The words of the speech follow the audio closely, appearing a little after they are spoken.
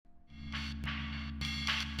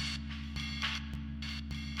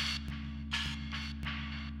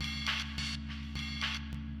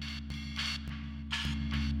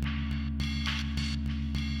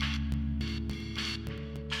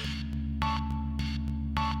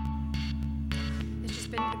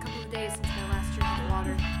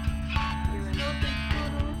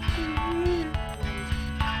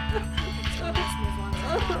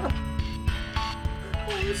I'm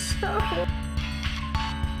so...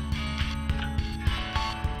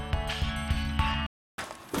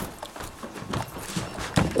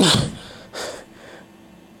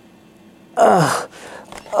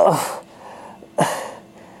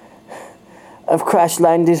 I've crash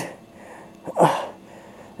landed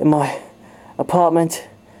in my apartment.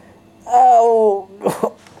 Oh,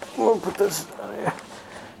 I'll put this on here.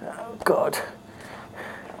 Oh God.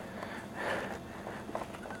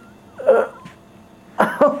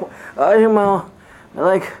 I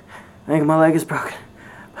think my leg is broken.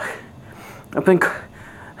 I've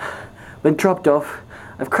been dropped off.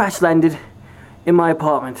 I've crash landed in my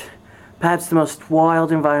apartment. Perhaps the most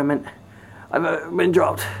wild environment I've ever been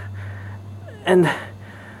dropped. And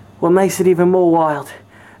what makes it even more wild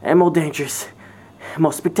and more dangerous,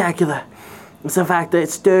 more spectacular, is the fact that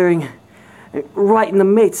it's stirring right in the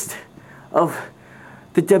midst of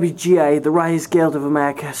the WGA, the Writers Guild of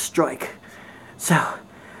America strike. So,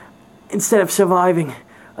 instead of surviving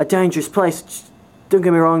a dangerous place, don't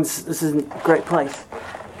get me wrong, this isn't a great place.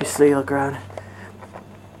 Just so you look around.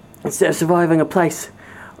 Instead of surviving a place,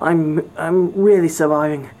 I'm really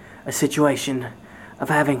surviving a situation of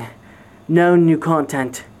having no new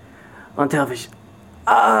content on television.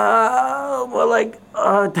 Oh, my leg.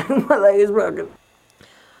 Oh, my leg is broken.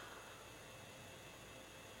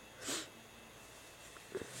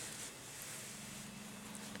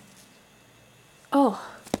 Oh.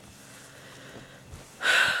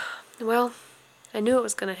 Well, I knew it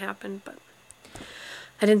was going to happen, but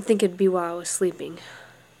I didn't think it'd be while I was sleeping.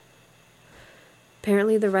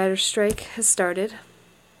 Apparently the writer's strike has started,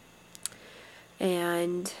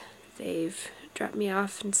 and they've dropped me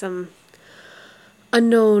off in some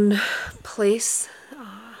unknown place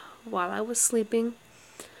while I was sleeping,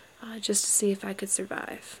 just to see if I could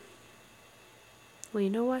survive. Well, you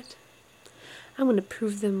know what? I'm going to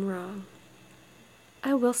prove them wrong.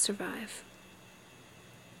 I will survive.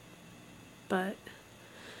 But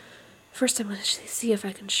first I'm going to see if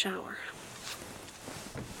I can shower.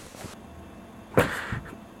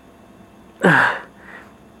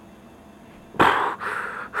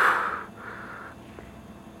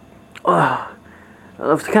 Oh, I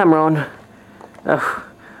left the camera on. Oh,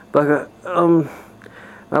 bugger.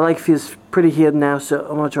 My leg feels pretty healed now, so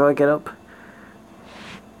I'm gonna try to get up.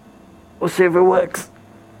 We'll see if it works.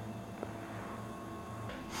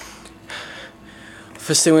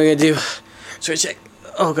 First thing we're gonna do is we're gonna check.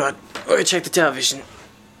 Oh God, we're gonna check the television.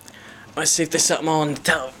 Let's see if there's something on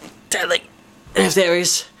the telly. And if there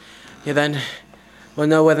is, yeah, then we'll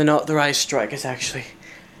know whether or not the writers' strike has actually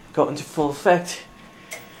got into full effect,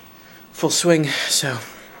 full swing. So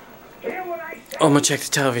I'm gonna check the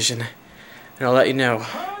television, and I'll let you know.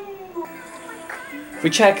 If we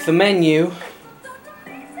check the menu,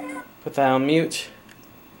 put that on mute.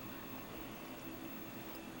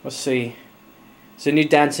 Let's see. There's a new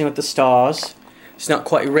Dancing with the Stars. It's not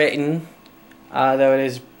quite written, though it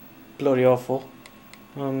is bloody awful.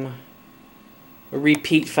 A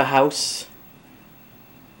repeat for House.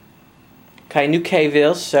 Okay, new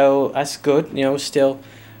K-Ville, so that's good. You know, still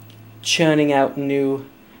churning out new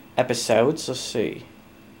episodes. Let's see.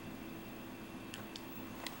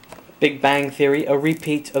 Big Bang Theory, a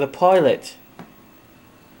repeat of the pilot.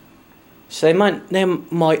 So they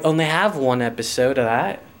might only have one episode of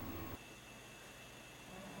that.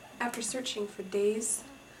 After searching for days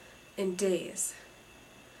and days,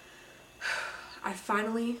 I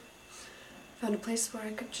finally found a place where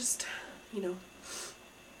I could just,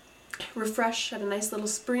 refresh at a nice little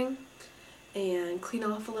spring and clean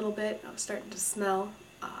off a little bit. I was starting to smell,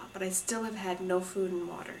 but I still have had no food and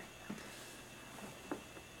water.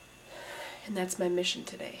 And that's my mission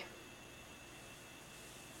today.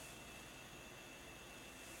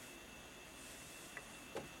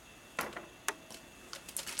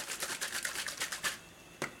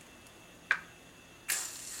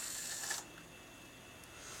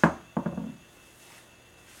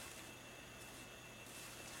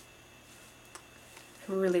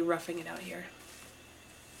 I'm really roughing it out here.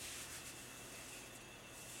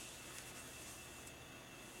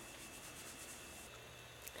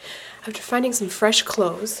 After finding some fresh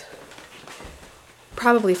clothes,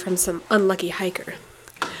 probably from some unlucky hiker,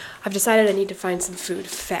 I've decided I need to find some food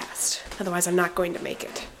fast, otherwise I'm not going to make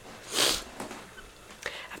it.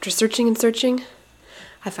 After searching and searching,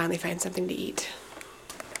 I finally find something to eat.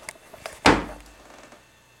 I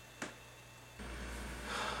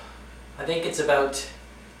think it's about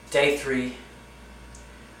day 3.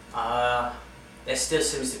 There still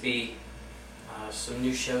seems to be some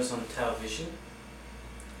new shows on television,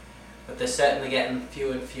 but they're certainly getting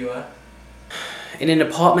fewer and fewer. in an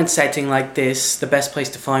apartment setting like this, the best place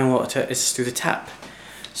to find water is through the tap.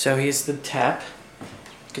 So here's the tap.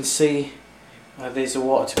 You can see there's a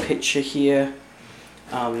water pitcher here.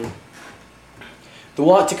 The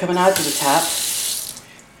water coming out of the tap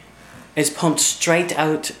is pumped straight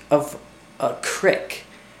out of a creek,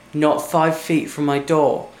 not 5 feet from my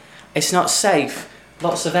door. It's not safe.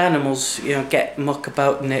 Lots of animals, get muck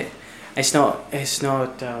about in it. It's not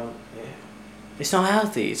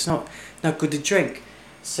healthy. It's not good to drink.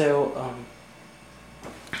 So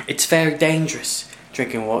it's very dangerous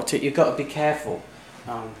drinking water. You've got to be careful.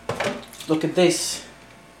 Look at this.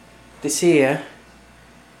 This here.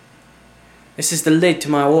 This is the lid to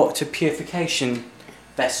my water purification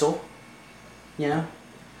vessel.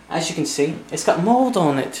 As you can see, it's got mold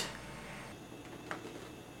on it.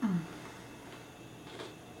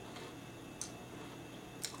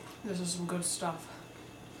 This is some good stuff.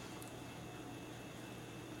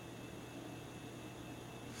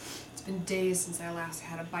 It's been days since I last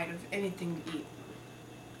had a bite of anything to eat.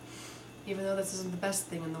 Even though this isn't the best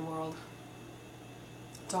thing in the world.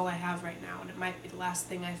 It's all I have right now, and it might be the last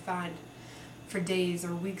thing I find for days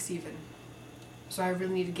or weeks even. So I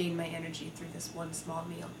really need to gain my energy through this one small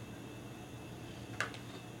meal.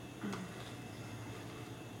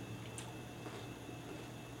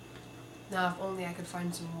 Now if only I could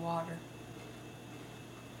find some water.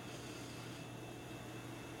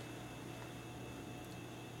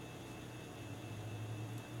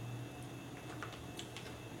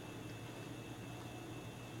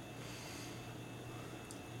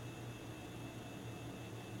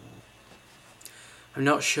 I'm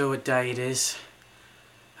not sure what day it is.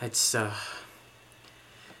 It's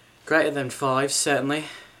greater than 5, certainly.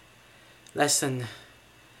 Less than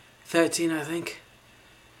 13, I think.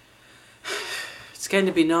 It's going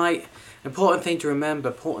to be night. Important thing to remember,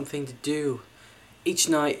 important thing to do each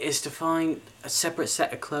night is to find a separate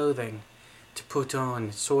set of clothing to put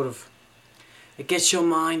on. It gets your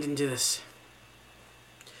mind into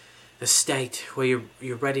the state where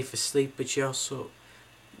you're ready for sleep, but you're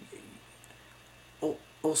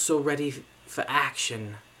also ready for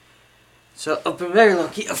action. So I've been very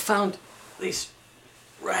lucky. I've found these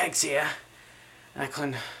rags here. I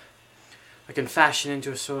can fashion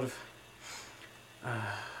into a sort of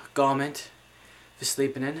garment for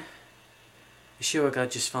sleeping in. The shoe I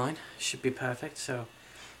got just fine. Should be perfect. So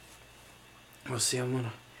we'll see.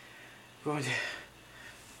 I'm going to.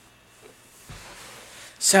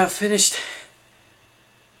 So I finished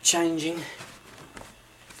changing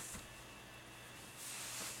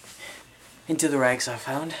into the rags I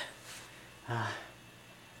found.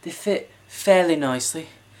 They fit fairly nicely.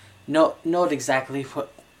 Not exactly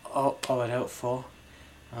what I would hope for.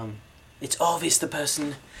 It's obvious the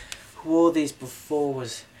person who wore these before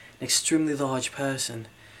was an extremely large person,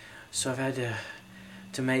 so I've had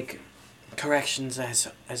to make corrections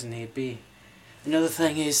as need be. Another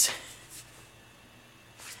thing is,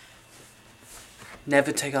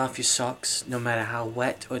 never take off your socks, no matter how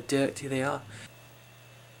wet or dirty they are.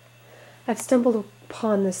 I've stumbled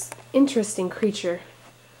upon this interesting creature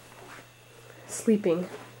sleeping.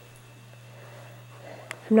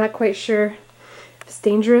 I'm not quite sure if it's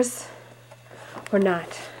dangerous or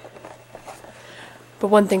not. But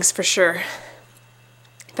one thing's for sure.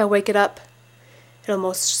 If I wake it up, it'll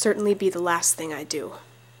most certainly be the last thing I do.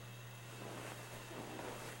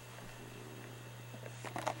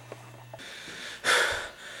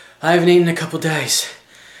 I haven't eaten in a couple days,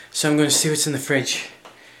 so I'm going to see what's in the fridge.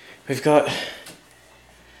 We've got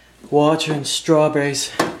water and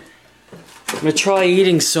strawberries. I'm going to try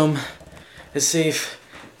eating some to see if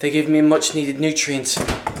they give me much needed nutrients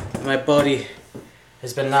that my body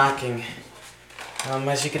has been lacking.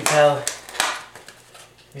 As you can tell,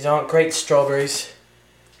 these aren't great strawberries.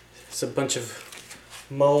 There's a bunch of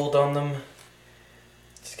mold on them.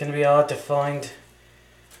 It's going to be hard to find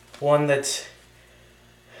one that's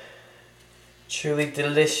truly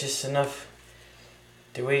delicious enough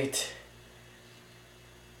to eat.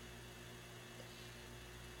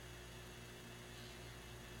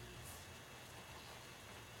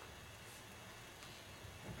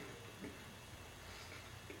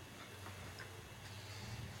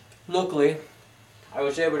 Luckily, I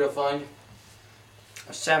was able to find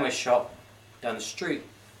a sandwich shop down the street,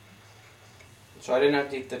 so I didn't have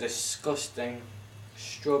to eat the disgusting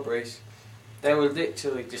strawberries. They were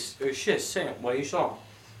literally just, it was just what you saw.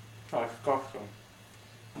 Oh, disgusting.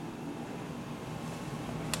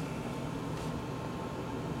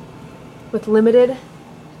 With limited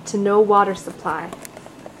to no water supply,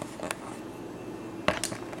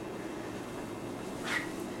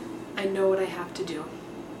 I know what I have to do.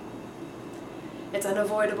 It's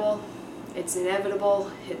unavoidable, It's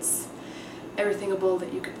inevitable. It's everythingable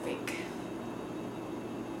that you could think.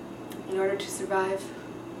 In order to survive,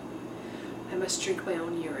 I must drink my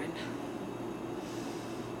own urine.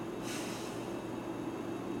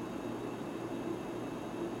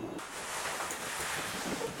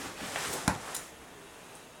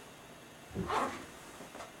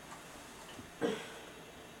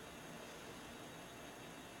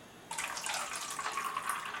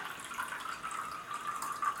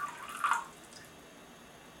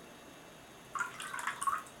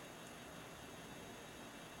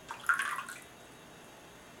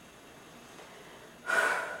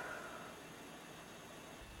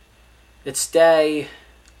 It's day...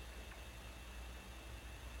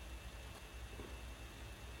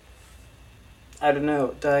 I don't know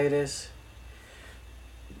what day it is.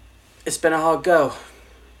 It's been a hard go.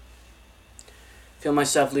 Feel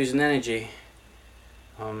myself losing energy.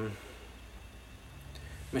 My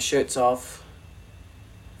shirt's off.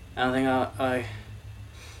 I don't think I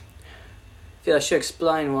feel I should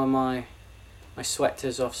explain why my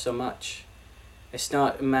sweater's off so much. It's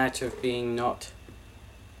not a matter of being not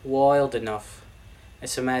wild enough.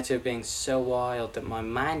 It's a matter of being so wild that my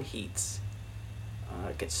man heats.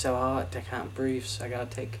 It gets so hot I can't breathe, so I gotta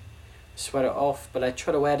take the sweater off, but I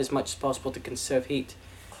try to wear it as much as possible to conserve heat.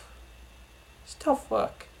 It's tough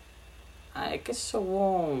work. It gets so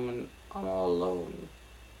warm and I'm all alone.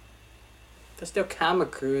 There's no camera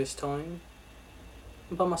crew this time.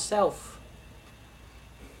 I'm by myself.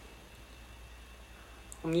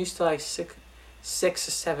 I'm used to like six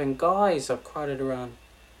or seven guys are crowded around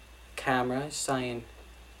the camera saying,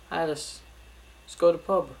 "Hey, let's go to the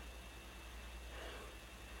pub."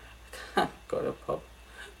 I can't go to the pub.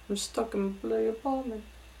 I'm stuck in my bloody apartment.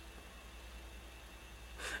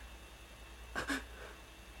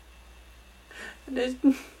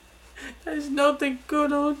 And there's nothing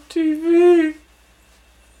good on TV.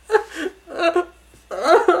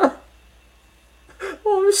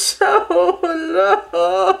 I'm so alone.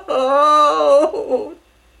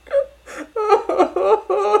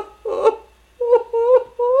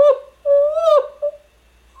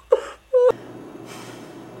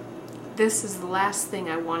 This is the last thing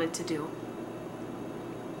I wanted to do.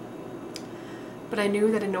 But I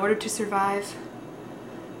knew that in order to survive,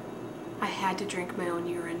 I had to drink my own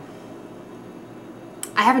urine.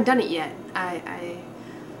 I haven't done it yet.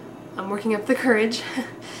 I'm working up the courage.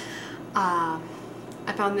 I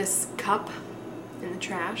found this cup in the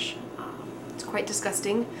trash. It's quite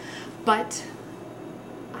disgusting, but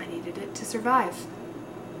I needed it to survive.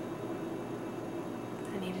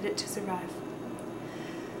 I needed it to survive.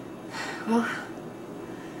 Well,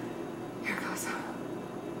 here goes.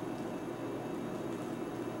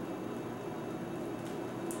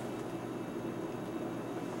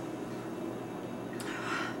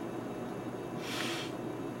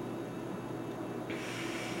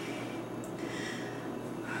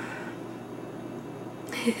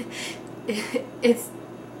 It's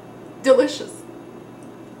delicious.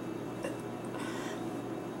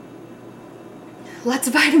 Lots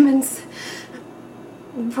of vitamins,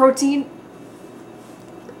 protein.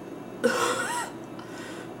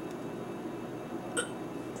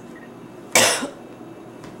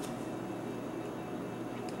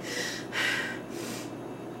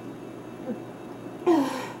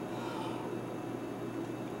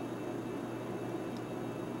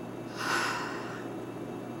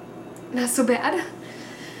 Not so bad.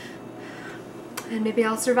 And maybe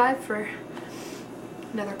I'll survive for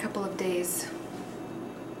another couple of days.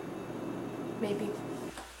 Maybe.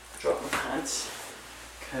 Drop my pants.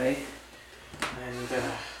 Okay. And,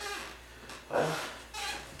 well,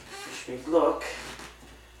 wish me luck.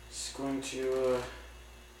 Just going to,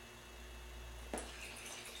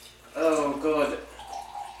 oh god.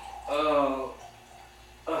 Oh.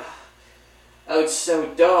 Oh, it's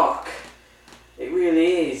so dark. It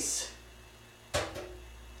really is.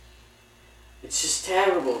 It's just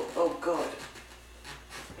terrible. Oh god.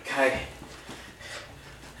 Okay.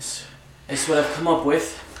 This is what I've come up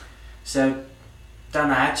with. So, done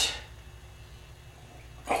that.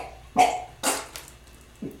 Oh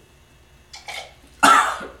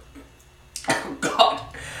god.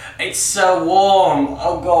 It's so warm.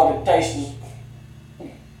 Oh god, it tastes...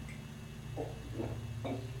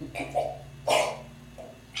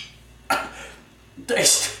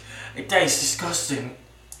 It tastes disgusting.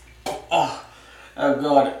 Oh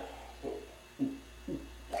god.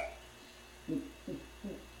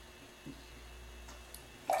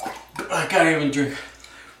 I can't even drink.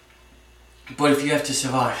 But if you have to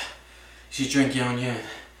survive, you should drink your own urine.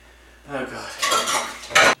 Oh god.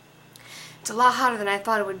 It's a lot hotter than I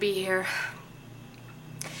thought it would be here.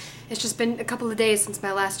 It's just been a couple of days since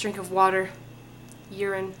my last drink of water,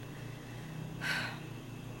 urine,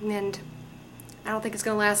 and I don't think it's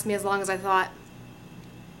gonna last me as long as I thought.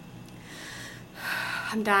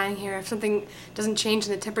 I'm dying here. If something doesn't change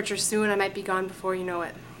in the temperature soon, I might be gone before you know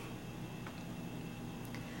it.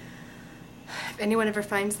 If anyone ever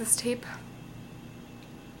finds this tape,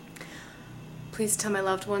 please tell my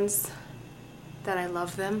loved ones that I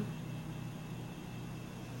love them.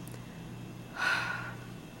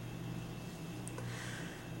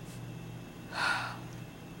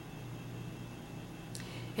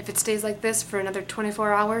 If it stays like this for another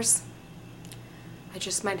 24 hours, I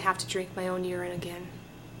just might have to drink my own urine again.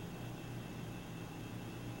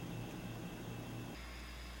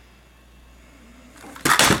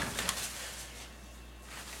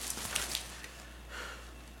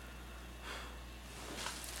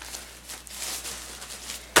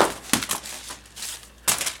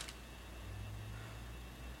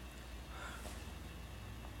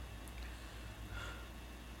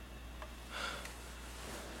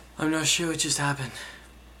 I'm not sure what just happened.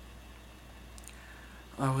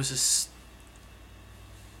 I must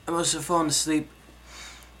have fallen asleep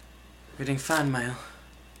reading fan mail,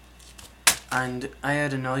 and I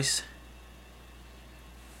heard a noise.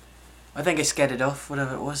 I think I scared it off,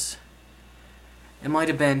 whatever it was. It might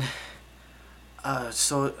have been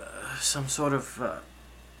some sort of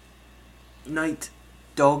night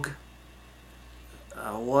dog,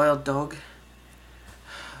 a wild dog.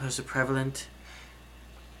 There's a prevalent.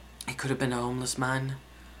 It could have been a homeless man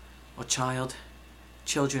or child.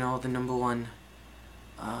 Children are the #1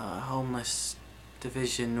 homeless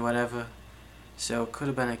division, whatever. So it could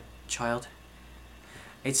have been a child.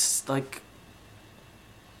 It's like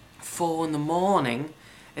 4 in the morning.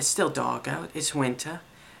 It's still dark out. It's winter.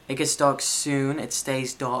 It gets dark soon. It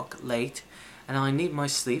stays dark late. And I need my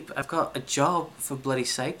sleep. I've got a job, for bloody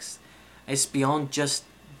sakes. It's beyond just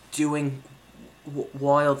doing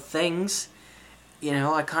wild things. You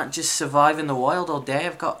know, I can't just survive in the wild all day.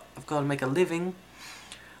 I've got to make a living.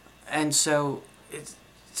 And so it's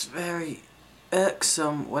very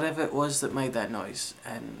irksome, whatever it was that made that noise.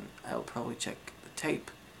 And I'll probably check the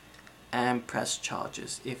tape and press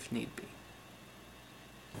charges if need be.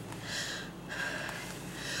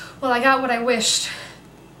 Well, I got what I wished.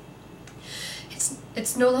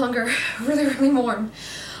 It's no longer really warm.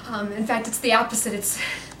 In fact, it's the opposite. It's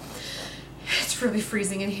really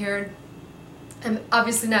freezing in here. I'm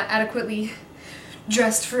obviously not adequately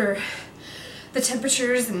dressed for the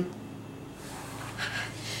temperatures, and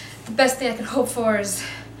the best thing I can hope for is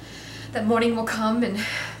that morning will come and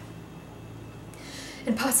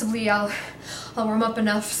possibly I'll warm up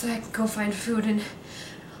enough so I can go find food and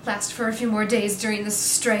last for a few more days during this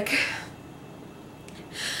strike.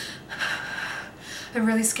 I'm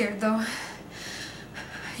really scared though.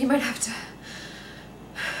 You might have to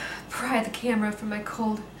pry the camera from my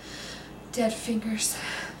cold, dead fingers.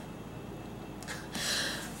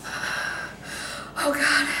 Oh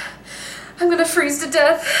God, I'm gonna freeze to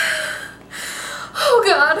death. Oh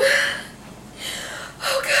God.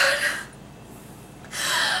 Oh God.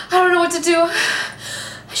 I don't know what to do.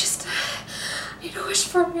 I just need to wish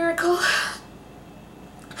for a miracle. Oh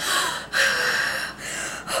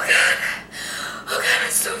God. Oh God,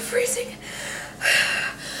 it's so freezing.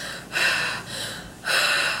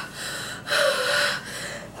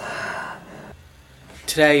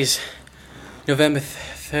 Today's November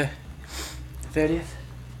 30th.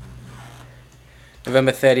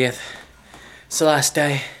 November 30th. It's the last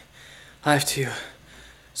day I have to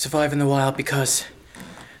survive in the wild because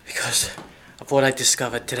of what I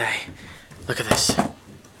discovered today. Look at this.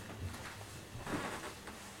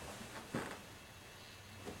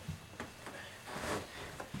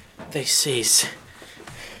 This is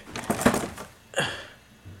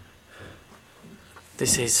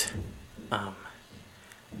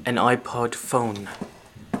an iPod phone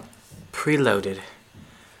preloaded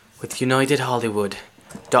with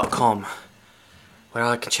UnitedHollywood.com, where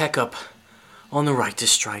I can check up on the writer's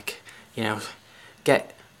strike, you know,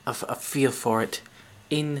 get a feel for it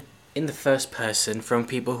in the first person from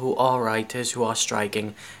people who are writers, who are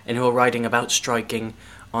striking, and who are writing about striking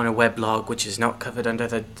on a weblog, which is not covered under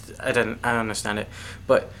the... I don't understand it,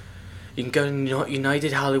 but you can go to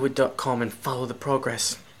UnitedHollywood.com and follow the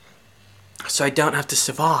progress. So I don't have to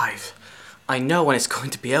survive. I know when it's going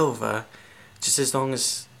to be over, just as long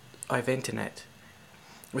as I have internet.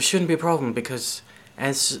 Which shouldn't be a problem because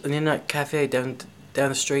there's an internet cafe down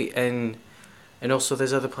the street, and also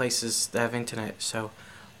there's other places that have internet. So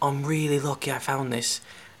I'm really lucky I found this.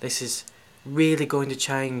 This is really going to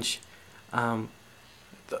change the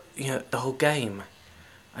whole game.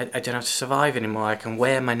 I don't have to survive anymore. I can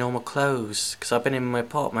wear my normal clothes because I've been in my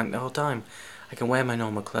apartment the whole time. I can wear my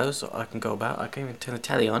normal clothes. I can go about. I can even turn the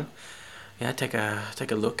telly on. Yeah, take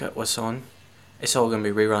a look at what's on. It's all gonna be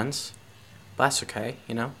reruns, but that's okay,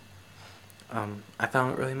 you know. I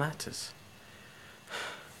found it really matters.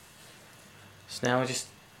 So now I just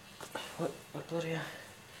what bloody hell.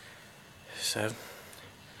 So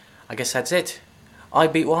I guess that's it. I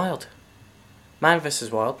beat Wild. Man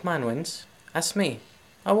vs Wild. Man wins. That's me.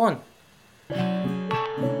 I won.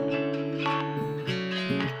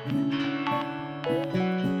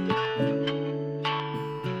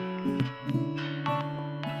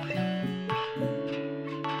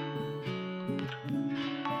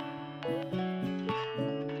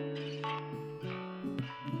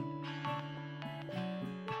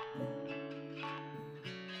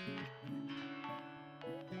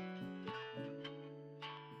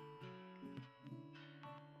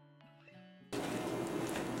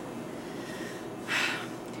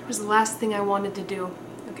 It was the last thing I wanted to do.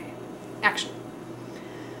 Okay, action.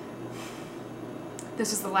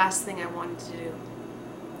 This is the last thing I wanted to do.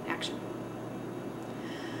 Action.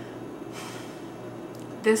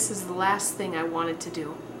 This is the last thing I wanted to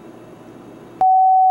do.